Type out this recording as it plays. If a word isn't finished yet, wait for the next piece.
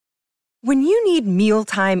When you need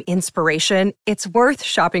mealtime inspiration, it's worth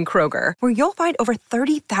shopping Kroger, where you'll find over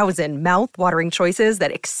 30,000 mouth-watering choices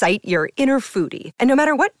that excite your inner foodie. And no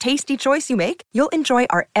matter what tasty choice you make, you'll enjoy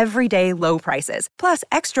our everyday low prices, plus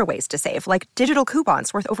extra ways to save, like digital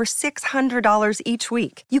coupons worth over $600 each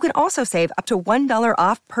week. You can also save up to $1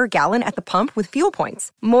 off per gallon at the pump with fuel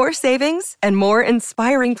points. More savings and more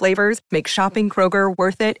inspiring flavors make shopping Kroger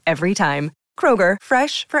worth it every time. Kroger,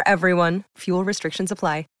 fresh for everyone. Fuel restrictions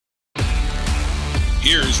apply.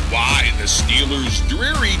 Here's why the Steelers'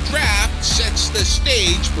 dreary draft sets the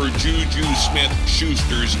stage for JuJu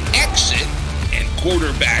Smith-Schuster's exit and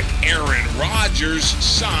quarterback Aaron Rodgers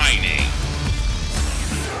signing.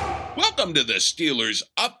 Welcome to the Steelers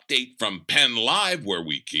Update from Penn Live, where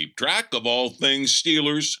we keep track of all things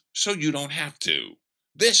Steelers so you don't have to.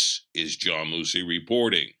 This is John Lucy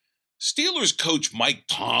reporting. Steelers coach Mike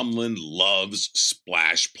Tomlin loves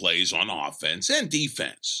splash plays on offense and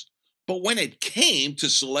defense. But when it came to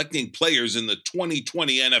selecting players in the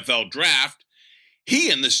 2020 NFL Draft, he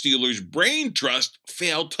and the Steelers' brain trust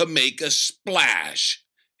failed to make a splash.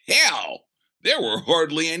 Hell, there were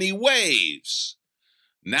hardly any waves.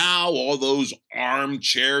 Now all those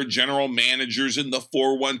armchair general managers in the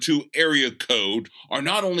 412 area code are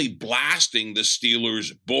not only blasting the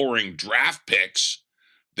Steelers' boring draft picks,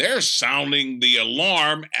 they're sounding the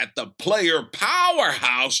alarm at the player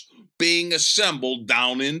powerhouse being assembled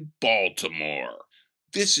down in Baltimore.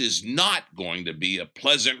 This is not going to be a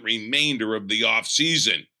pleasant remainder of the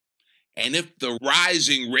offseason. And if the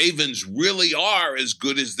rising Ravens really are as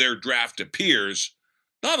good as their draft appears,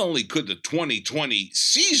 not only could the 2020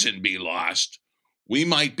 season be lost, we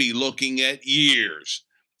might be looking at years,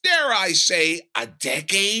 dare I say a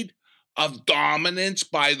decade, of dominance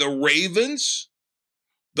by the Ravens.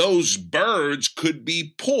 Those birds could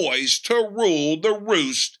be poised to rule the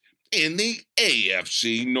roost in the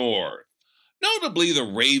AFC North. Notably, the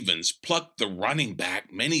Ravens plucked the running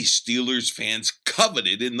back many Steelers fans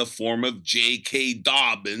coveted in the form of J.K.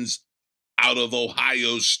 Dobbins out of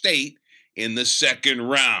Ohio State in the second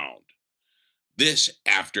round. This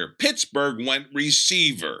after Pittsburgh went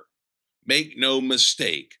receiver. Make no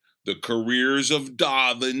mistake, the careers of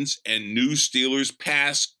Dobbins and new Steelers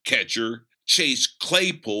pass catcher Chase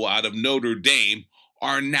Claypool out of Notre Dame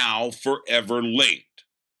are now forever linked.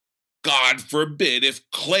 God forbid if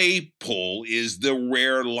Claypool is the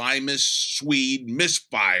rare Limas Swede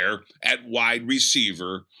misfire at wide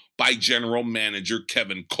receiver by general manager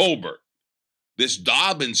Kevin Colbert. This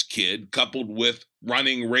Dobbins kid, coupled with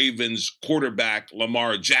running Ravens quarterback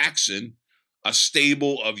Lamar Jackson, a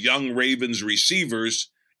stable of young Ravens receivers,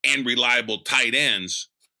 and reliable tight ends,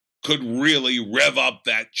 could really rev up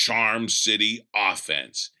that Charm City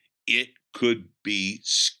offense. It could be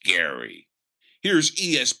scary. Here's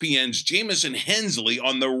ESPN's Jamison Hensley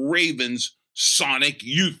on the Ravens' Sonic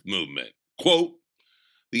Youth Movement. Quote,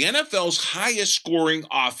 the NFL's highest scoring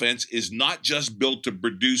offense is not just built to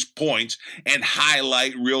produce points and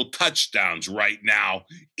highlight real touchdowns right now.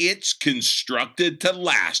 It's constructed to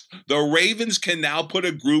last. The Ravens can now put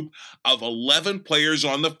a group of 11 players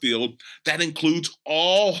on the field that includes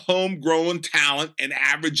all homegrown talent and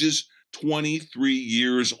averages 23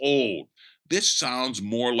 years old. This sounds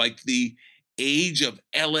more like the age of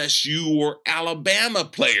LSU or Alabama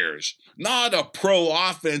players, not a pro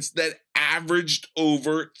offense that averaged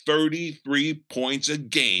over 33 points a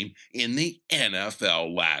game in the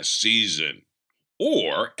NFL last season.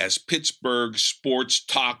 Or, as Pittsburgh sports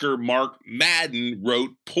talker Mark Madden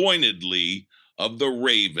wrote pointedly of the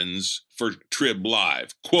Ravens for Trib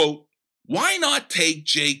Live, quote, why not take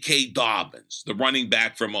J.K. Dobbins, the running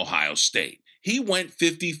back from Ohio State? He went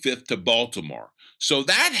 55th to Baltimore. So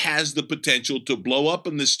that has the potential to blow up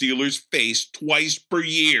in the Steelers' face twice per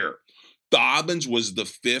year. Dobbins was the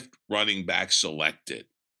 5th running back selected.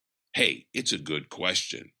 Hey, it's a good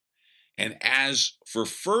question. And as for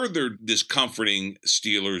further discomforting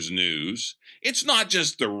Steelers news, it's not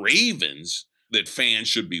just the Ravens that fans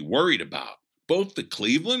should be worried about. Both the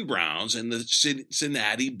Cleveland Browns and the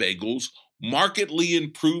Cincinnati Bengals markedly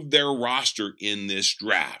improved their roster in this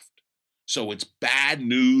draft. So it's bad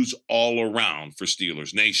news all around for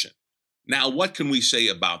Steelers Nation. Now, what can we say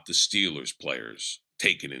about the Steelers players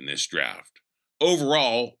taken in this draft?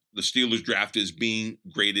 Overall, the Steelers draft is being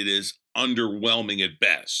graded as underwhelming at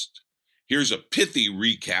best. Here's a pithy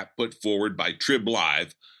recap put forward by Trib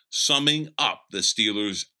Live, summing up the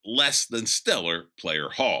Steelers' less than stellar player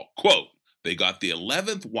haul. Quote, they got the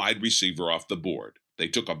 11th wide receiver off the board. They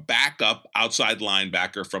took a backup outside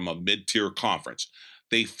linebacker from a mid-tier conference.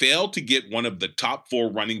 They failed to get one of the top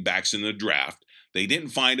 4 running backs in the draft. They didn't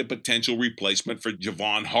find a potential replacement for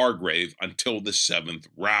Javon Hargrave until the 7th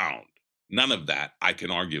round. None of that I can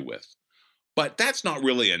argue with. But that's not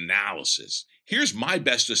really analysis. Here's my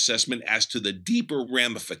best assessment as to the deeper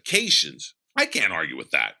ramifications. I can't argue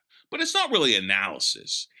with that, but it's not really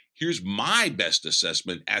analysis. Here's my best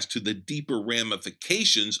assessment as to the deeper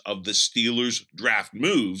ramifications of the Steelers' draft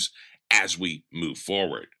moves as we move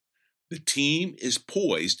forward. The team is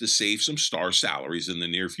poised to save some star salaries in the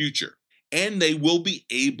near future, and they will be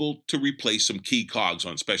able to replace some key cogs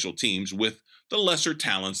on special teams with the lesser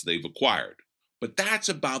talents they've acquired. But that's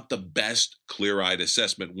about the best clear-eyed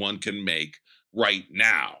assessment one can make right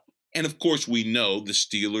now. And of course, we know the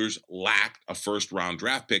Steelers lacked a first-round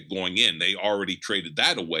draft pick going in. They already traded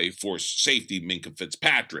that away for safety Minkah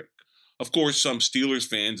Fitzpatrick. Of course, some Steelers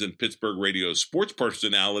fans and Pittsburgh radio sports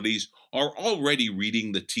personalities are already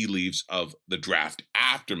reading the tea leaves of the draft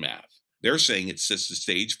aftermath. They're saying it sets the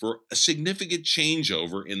stage for a significant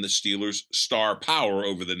changeover in the Steelers' star power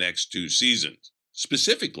over the next 2 seasons.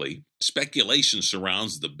 Specifically, speculation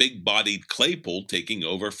surrounds the big-bodied Claypool taking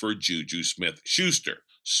over for JuJu Smith-Schuster.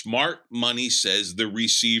 Smart money says the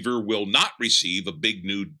receiver will not receive a big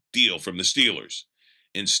new deal from the Steelers.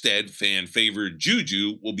 Instead, fan-favored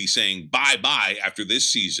JuJu will be saying bye-bye after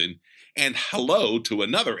this season and hello to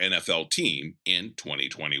another NFL team in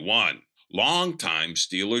 2021. Longtime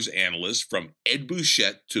Steelers analysts from Ed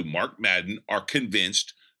Bouchette to Mark Madden are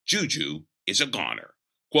convinced JuJu is a goner.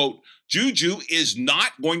 Quote, JuJu is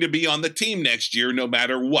not going to be on the team next year no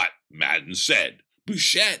matter what, Madden said.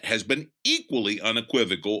 Bouchette has been equally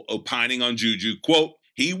unequivocal, opining on JuJu, quote,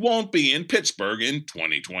 he won't be in Pittsburgh in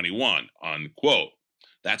 2021, unquote.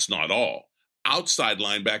 That's not all. Outside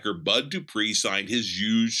linebacker Bud Dupree signed his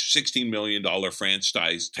huge $16 million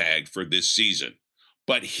franchise tag for this season.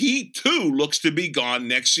 But he too looks to be gone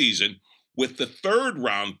next season, with the 3rd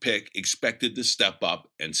round pick expected to step up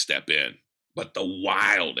and step in. But the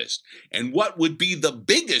wildest, and what would be the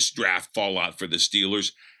biggest draft fallout for the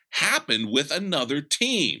Steelers, happened with another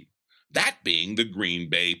team, that being the Green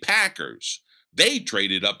Bay Packers. They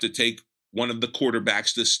traded up to take one of the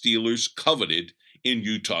quarterbacks the Steelers coveted in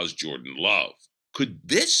Utah's Jordan Love. Could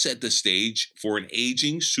this set the stage for an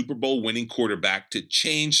aging Super Bowl winning quarterback to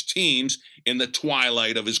change teams in the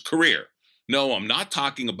twilight of his career? No, I'm not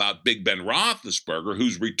talking about Big Ben Roethlisberger,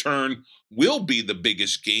 whose return will be the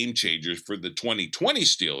biggest game changer for the 2020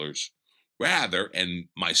 Steelers. Rather, and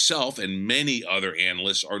myself and many other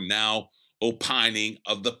analysts are now opining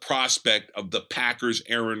of the prospect of the Packers'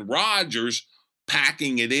 Aaron Rodgers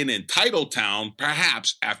packing it in Titletown,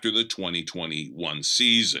 perhaps after the 2021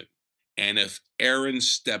 season. And if Aaron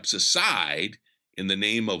steps aside in the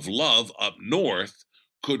name of love up north,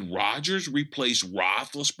 could Rodgers replace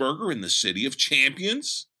Roethlisberger in the City of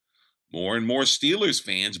Champions? More and more Steelers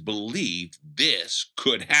fans believe this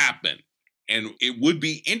could happen. And it would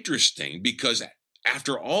be interesting because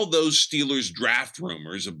after all those Steelers draft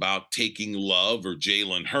rumors about taking Love or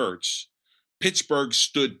Jalen Hurts, Pittsburgh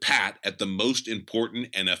stood pat at the most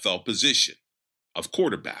important NFL position of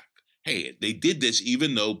quarterback. Hey, they did this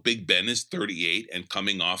even though Big Ben is 38 and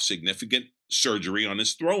coming off significant surgery on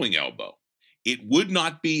his throwing elbow. It would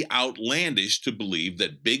not be outlandish to believe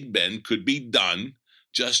that Big Ben could be done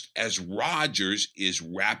just as Rodgers is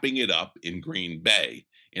wrapping it up in Green Bay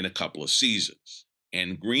in a couple of seasons.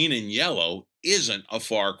 And green and yellow isn't a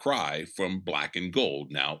far cry from black and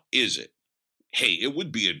gold, now is it? Hey, it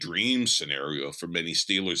would be a dream scenario for many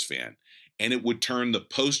Steelers fans, and it would turn the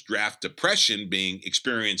post-draft depression being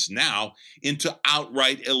experienced now into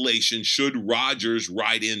outright elation should Rodgers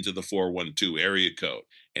ride into the 412 area code.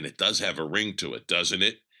 And it does have a ring to it, doesn't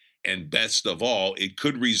it? And best of all, it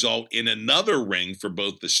could result in another ring for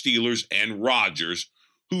both the Steelers and Rodgers,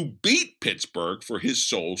 who beat Pittsburgh for his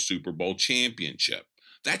sole Super Bowl championship.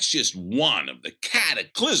 That's just one of the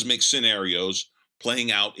cataclysmic scenarios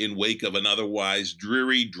playing out in wake of an otherwise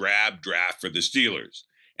dreary, drab draft for the Steelers.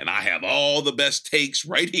 And I have all the best takes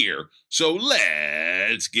right here, so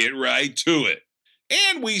let's get right to it.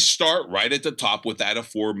 And we start right at the top with that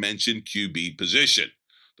aforementioned QB position.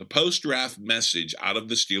 The post-draft message out of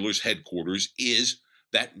the Steelers headquarters is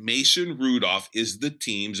that Mason Rudolph is the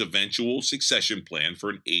team's eventual succession plan for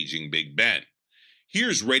an aging Big Ben.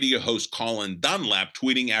 Here's radio host Colin Dunlap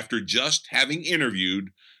tweeting after just having interviewed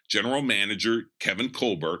General Manager Kevin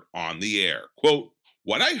Colbert on the air. Quote,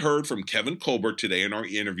 what I heard from Kevin Colbert today in our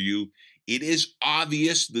interview, it is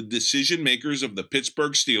obvious the decision makers of the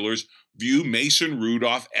Pittsburgh Steelers view Mason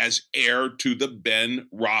Rudolph as heir to the Ben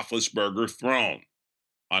Roethlisberger throne.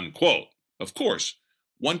 Unquote. Of course,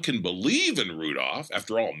 one can believe in Rudolph.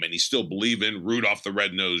 After all, many still believe in Rudolph the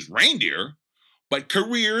Red-Nosed Reindeer. But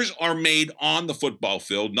careers are made on the football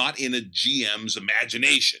field, not in a GM's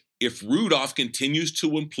imagination. If Rudolph continues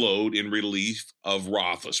to implode in relief of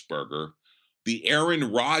Roethlisberger, the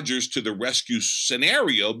Aaron Rodgers to the rescue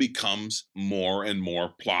scenario becomes more and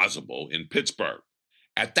more plausible in Pittsburgh.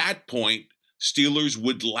 At that point, Steelers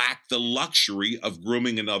would lack the luxury of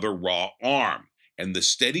grooming another raw arm, and the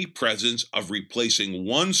steady presence of replacing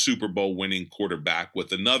one Super Bowl winning quarterback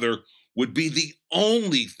with another would be the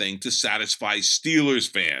only thing to satisfy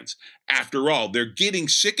Steelers fans. After all, they're getting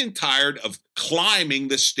sick and tired of climbing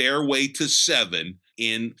the stairway to 7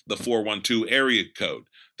 in the 412 area code.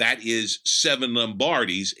 That is 7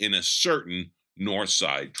 Lombardis in a certain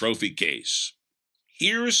Northside trophy case.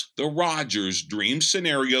 Here's the Rodgers dream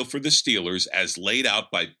scenario for the Steelers as laid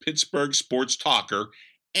out by Pittsburgh sports talker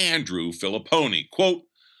Andrew Filipponi. Quote,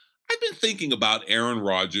 I've been thinking about Aaron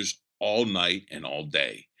Rodgers all night and all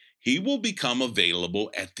day. He will become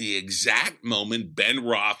available at the exact moment Ben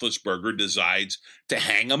Roethlisberger decides to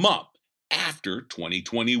hang him up after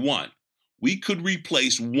 2021. We could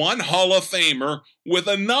replace one Hall of Famer with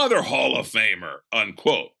another Hall of Famer,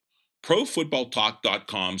 unquote.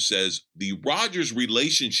 ProFootballTalk.com says the Rodgers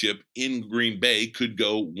relationship in Green Bay could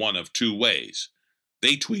go one of two ways.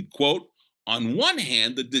 They tweet, quote, on one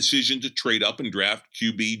hand, the decision to trade up and draft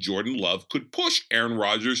QB Jordan Love could push Aaron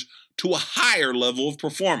Rodgers to a higher level of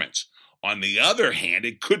performance. On the other hand,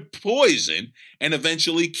 it could poison and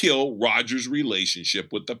eventually kill Rodgers'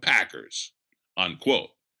 relationship with the Packers, unquote.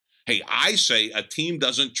 Hey, I say a team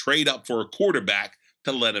doesn't trade up for a quarterback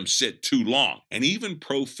to let him sit too long. And even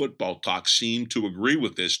Pro Football Talk seemed to agree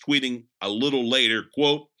with this, tweeting a little later,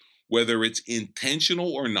 quote, whether it's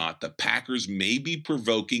intentional or not, the Packers may be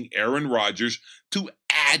provoking Aaron Rodgers to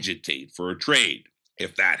agitate for a trade.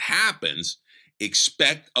 If that happens,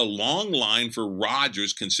 expect a long line for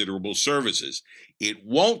Rodgers' considerable services. It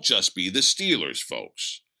won't just be the Steelers,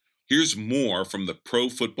 folks. Here's more from the Pro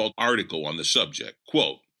Football article on the subject.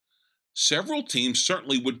 Quote, several teams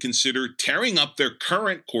certainly would consider tearing up their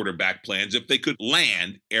current quarterback plans if they could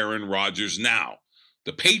land Aaron Rodgers now.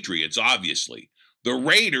 The Patriots, obviously. The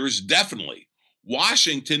Raiders, definitely.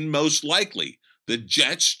 Washington, most likely. The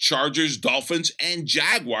Jets, Chargers, Dolphins, and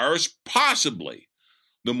Jaguars, possibly.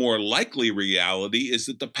 The more likely reality is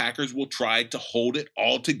that the Packers will try to hold it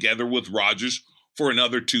all together with Rodgers for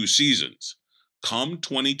another 2 seasons. Come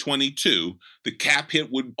 2022, the cap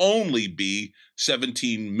hit would only be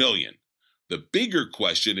 $17 million. The bigger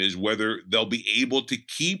question is whether they'll be able to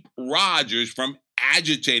keep Rodgers from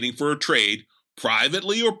agitating for a trade,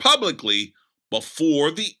 privately or publicly,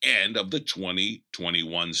 before the end of the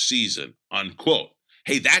 2021 season, unquote.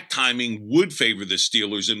 Hey, that timing would favor the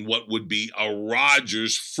Steelers in what would be a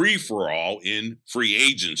Rodgers free-for-all in free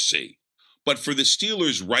agency. But for the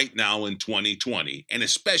Steelers right now in 2020, and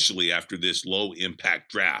especially after this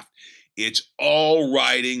low-impact draft, it's all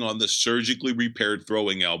riding on the surgically repaired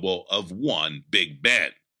throwing elbow of one Big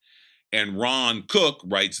Ben. And Ron Cook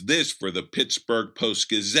writes this for the Pittsburgh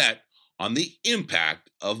Post-Gazette on the impact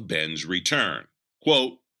of Ben's return.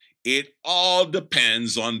 Quote, it all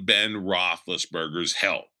depends on Ben Roethlisberger's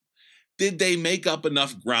health. Did they make up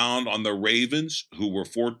enough ground on the Ravens, who were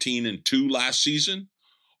 14-2 last season?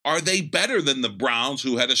 Are they better than the Browns,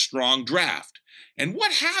 who had a strong draft? And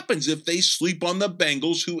what happens if they sleep on the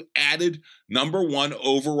Bengals, who added number 1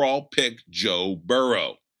 overall pick Joe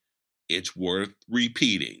Burrow? It's worth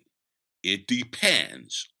repeating. It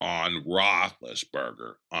depends on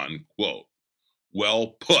Roethlisberger, unquote.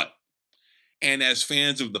 Well put. And as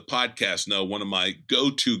fans of the podcast know, one of my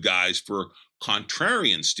go-to guys for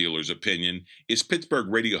contrarian Steelers opinion is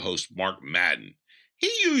Pittsburgh radio host Mark Madden.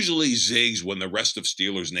 He usually zigs when the rest of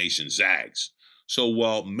Steelers Nation zags. So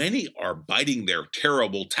while many are biting their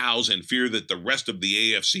terrible towels in fear that the rest of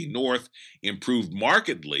the AFC North improved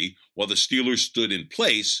markedly while the Steelers stood in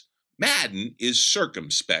place, Madden is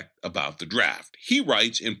circumspect about the draft. He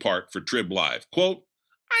writes in part for Trib Live, quote,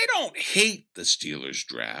 I don't hate the Steelers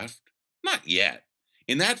draft. Not yet.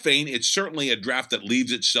 In that vein, it's certainly a draft that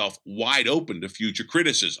leaves itself wide open to future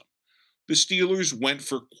criticism. The Steelers went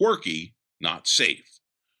for quirky, not safe.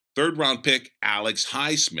 3rd-round pick Alex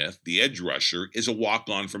Highsmith, the edge rusher, is a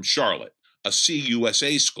walk-on from Charlotte, a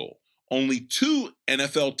CUSA school. Only 2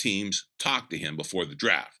 NFL teams talked to him before the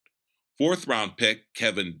draft. 4th-round pick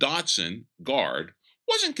Kevin Dotson, guard,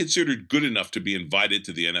 wasn't considered good enough to be invited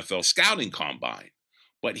to the NFL scouting combine,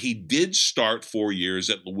 but he did start 4 years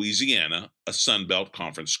at Louisiana, a Sun Belt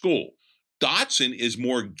Conference school. Dotson is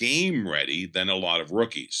more game-ready than a lot of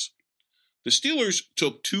rookies. The Steelers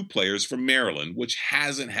took 2 players from Maryland, which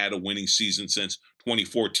hasn't had a winning season since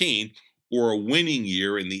 2014 or a winning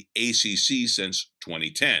year in the ACC since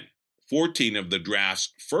 2010. 14 of the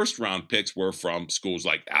draft's first-round picks were from schools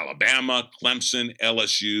like Alabama, Clemson,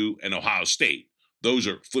 LSU, and Ohio State. Those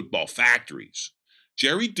are football factories.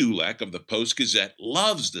 Jerry Dulac of the Post-Gazette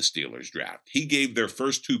loves the Steelers draft. He gave their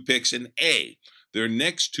first 2 picks an A, their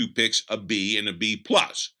next 2 picks a B and a B+.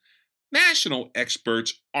 National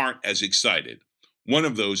experts aren't as excited. One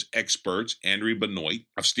of those experts, Andrew Benoit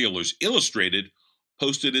of Steelers Illustrated,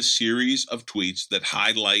 posted a series of tweets that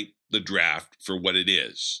highlight the draft for what it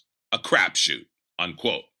is, a crapshoot,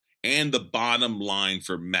 unquote. And the bottom line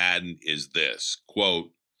for Madden is this,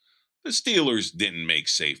 quote, the Steelers didn't make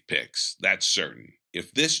safe picks, that's certain.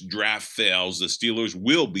 If this draft fails, the Steelers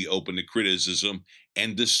will be open to criticism,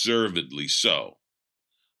 and deservedly so.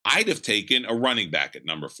 I'd have taken a running back at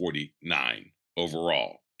number 49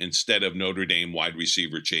 overall instead of Notre Dame wide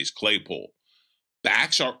receiver Chase Claypool.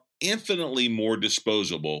 Backs are infinitely more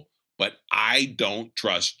disposable, but I don't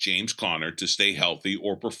trust James Conner to stay healthy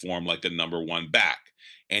or perform like a number 1 back,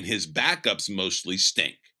 and his backups mostly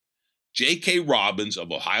stink. J.K. Robbins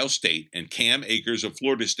of Ohio State and Cam Akers of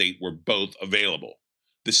Florida State were both available.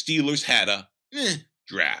 The Steelers had a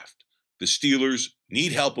draft. The Steelers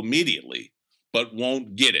need help immediately, but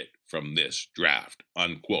won't get it from this draft,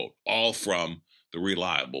 unquote. All from the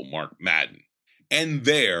reliable Mark Madden. And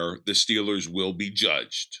there, the Steelers will be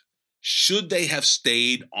judged. Should they have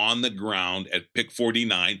stayed on the ground at pick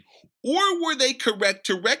 49, or were they correct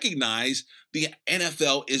to recognize the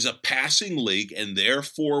NFL is a passing league and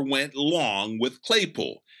therefore went long with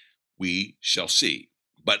Claypool? We shall see.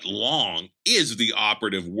 But long is the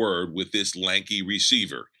operative word with this lanky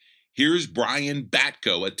receiver. Here's Brian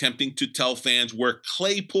Batko attempting to tell fans where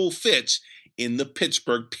Claypool fits in the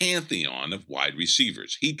Pittsburgh pantheon of wide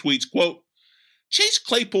receivers. He tweets, quote, Chase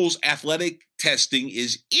Claypool's athletic testing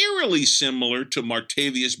is eerily similar to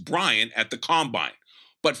Martavius Bryant at the Combine,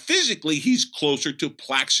 but physically he's closer to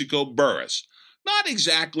Plaxico Burress. Not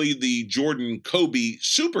exactly the Jordan Kobe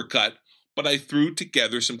supercut, but I threw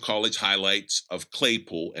together some college highlights of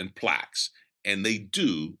Claypool and Plax, and they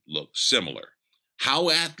do look similar. How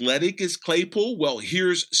athletic is Claypool? Well,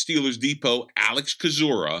 here's Steelers Depot Alex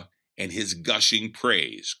Kozura and his gushing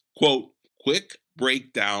praise. Quote, quick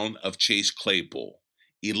breakdown of Chase Claypool.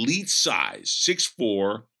 Elite size,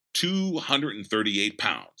 6'4", 238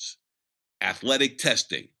 pounds. Athletic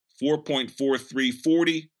testing, 4.43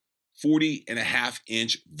 40,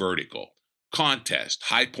 40.5-inch vertical. Contest,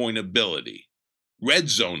 high point ability, red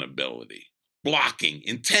zone ability, blocking,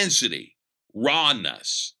 intensity,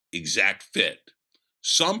 rawness, exact fit.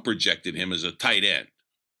 Some projected him as a tight end.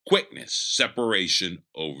 Quickness, separation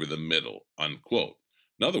over the middle, unquote.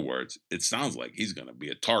 In other words, it sounds like he's going to be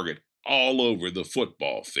a target all over the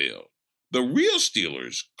football field. The real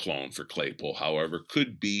Steelers clone for Claypool, however,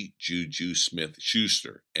 could be JuJu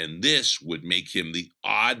Smith-Schuster, and this would make him the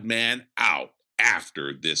odd man out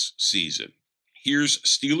after this season. Here's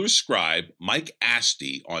Steelers scribe Mike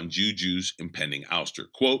Asti on JuJu's impending ouster.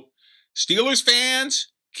 Quote, Steelers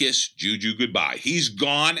fans, kiss JuJu goodbye. He's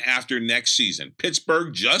gone after next season.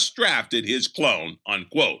 Pittsburgh just drafted his clone,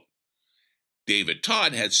 unquote. David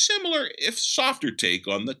Todd had similar, if softer, take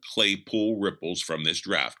on the Claypool ripples from this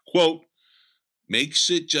draft. Quote, makes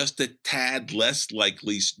it just a tad less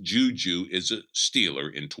likely JuJu is a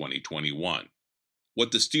Steeler in 2021.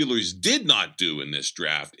 What the Steelers did not do in this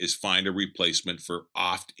draft is find a replacement for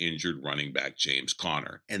oft-injured running back James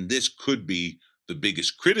Conner, and this could be the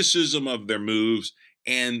biggest criticism of their moves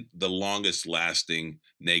and the longest-lasting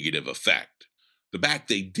negative effect. The back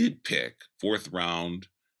they did pick, 4th round,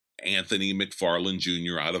 Anthony McFarland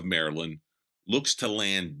Jr. out of Maryland, looks to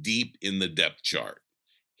land deep in the depth chart.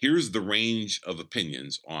 Here's the range of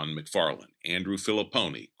opinions on McFarland. Andrew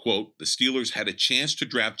Filipponi, quote, the Steelers had a chance to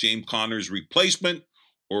draft James Conner's replacement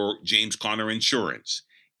or James Conner insurance.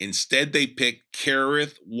 Instead, they picked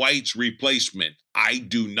Kerrith White's replacement. I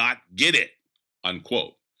do not get it,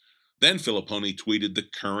 unquote. Then Filipponi tweeted the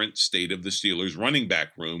current state of the Steelers running back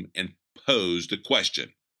room and posed a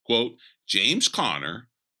question. Quote, James Conner,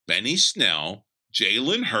 Benny Snell,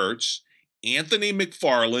 Jalen Hurts, Anthony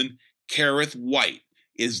McFarland, Kerrith White.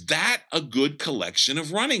 Is that a good collection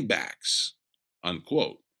of running backs?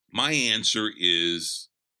 Unquote. My answer is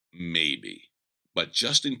maybe. But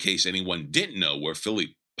just in case anyone didn't know where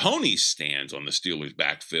Filipponi stands on the Steelers'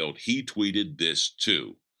 backfield, he tweeted this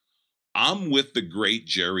too. I'm with the great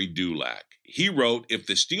Jerry Dulac. He wrote, if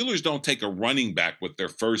the Steelers don't take a running back with their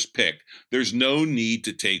first pick, there's no need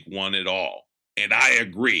to take one at all. And I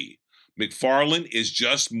agree. McFarland is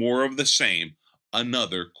just more of the same,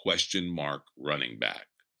 another question mark running back.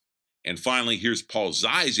 And finally, here's Paul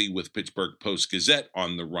Zeise with Pittsburgh Post-Gazette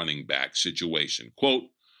on the running back situation. Quote,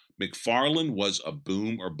 McFarland was a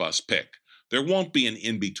boom or bust pick. There won't be an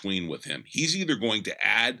in-between with him. He's either going to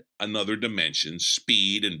add another dimension,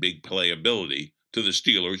 speed and big playability to the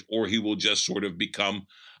Steelers, or he will just sort of become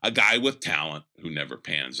a guy with talent who never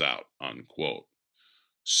pans out, unquote.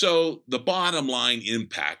 So the bottom line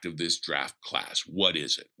impact of this draft class, what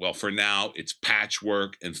is it? Well, for now, it's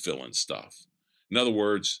patchwork and fill-in stuff. In other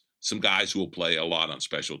words, some guys who will play a lot on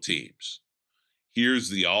special teams. Here's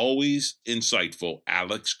the always insightful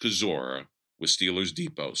Alex Kozora with Steelers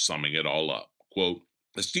Depot summing it all up. Quote,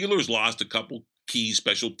 the Steelers lost a couple key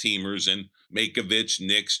special teamers in Makovich,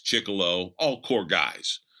 Nix, Chicolo, all core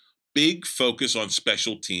guys. Big focus on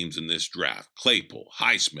special teams in this draft. Claypool,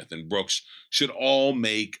 Highsmith, and Brooks should all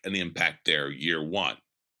make an impact there year one.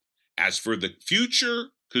 As for the future,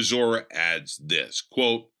 Kozora adds this,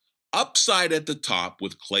 quote, upside at the top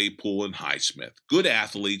with Claypool and Highsmith, good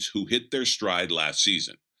athletes who hit their stride last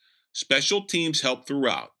season. Special teams help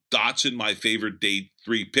throughout. Dotson, my favorite day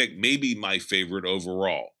 3 pick, maybe my favorite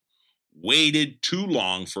overall. Waited too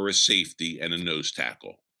long for a safety and a nose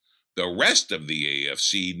tackle. The rest of the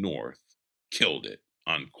AFC North killed it,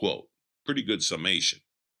 unquote. Pretty good summation.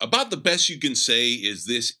 About the best you can say is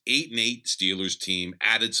this 8-8 Steelers team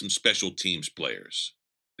added some special teams players.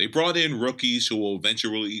 They brought in rookies who will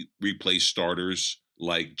eventually replace starters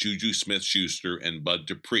like JuJu Smith-Schuster and Bud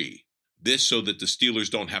Dupree. This so that the Steelers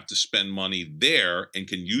don't have to spend money there and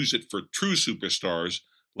can use it for true superstars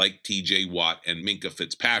like TJ Watt and Minkah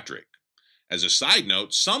Fitzpatrick. As a side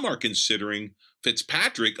note, some are considering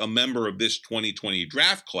Fitzpatrick a member of this 2020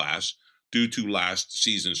 draft class due to last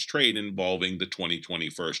season's trade involving the 2020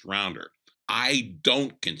 first rounder. I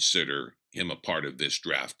don't consider him a part of this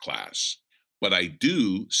draft class, but I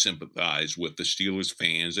do sympathize with the Steelers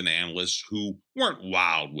fans and analysts who weren't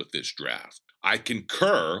wowed with this draft. I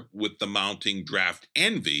concur with the mounting draft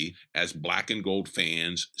envy as black and gold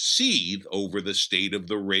fans seethe over the state of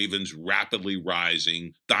the Ravens' rapidly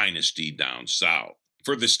rising dynasty down south.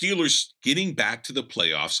 For the Steelers, getting back to the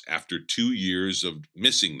playoffs after 2 years of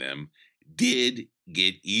missing them did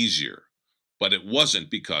get easier, but it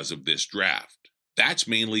wasn't because of this draft. That's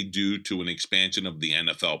mainly due to an expansion of the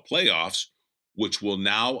NFL playoffs, which will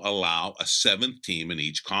now allow a 7th team in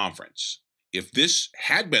each conference. If this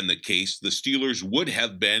had been the case, the Steelers would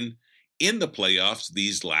have been in the playoffs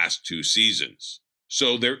these last 2 seasons.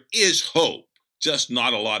 So there is hope, just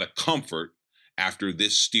not a lot of comfort after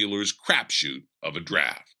this Steelers crapshoot of a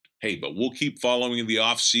draft. Hey, but we'll keep following the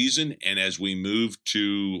offseason, and as we move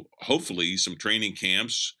to hopefully some training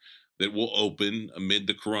camps that will open amid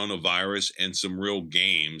the coronavirus and some real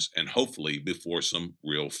games, and hopefully before some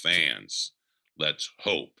real fans. Let's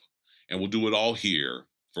hope. And we'll do it all here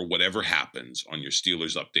for whatever happens on your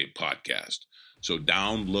Steelers Update podcast. So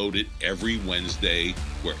download it every Wednesday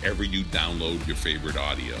wherever you download your favorite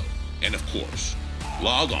audio. And of course,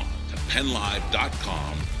 log on to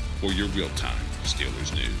PennLive.com for your real-time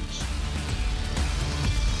Steelers news.